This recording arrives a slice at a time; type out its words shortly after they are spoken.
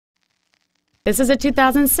This is a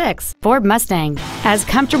 2006 Ford Mustang, as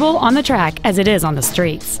comfortable on the track as it is on the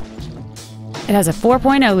streets. It has a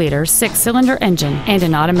 4.0-liter six-cylinder engine and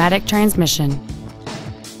an automatic transmission.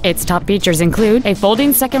 Its top features include a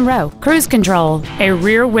folding second row, cruise control, a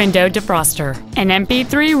rear window defroster, an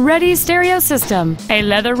MP3-ready stereo system, a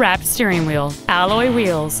leather-wrapped steering wheel, alloy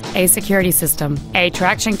wheels, a security system, a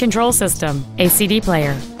traction control system, a CD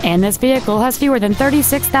player, and this vehicle has fewer than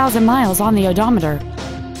 36,000 miles on the odometer.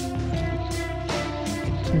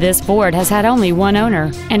 This Ford has had only one owner,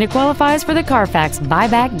 and it qualifies for the Carfax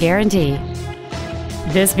buyback guarantee.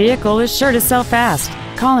 This vehicle is sure to sell fast.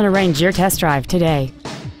 Call and arrange your test drive today.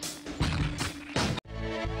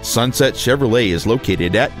 Sunset Chevrolet is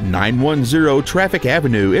located at 910 Traffic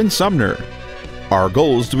Avenue in Sumner. Our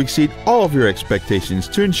goal is to exceed all of your expectations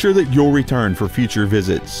to ensure that you'll return for future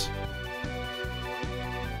visits.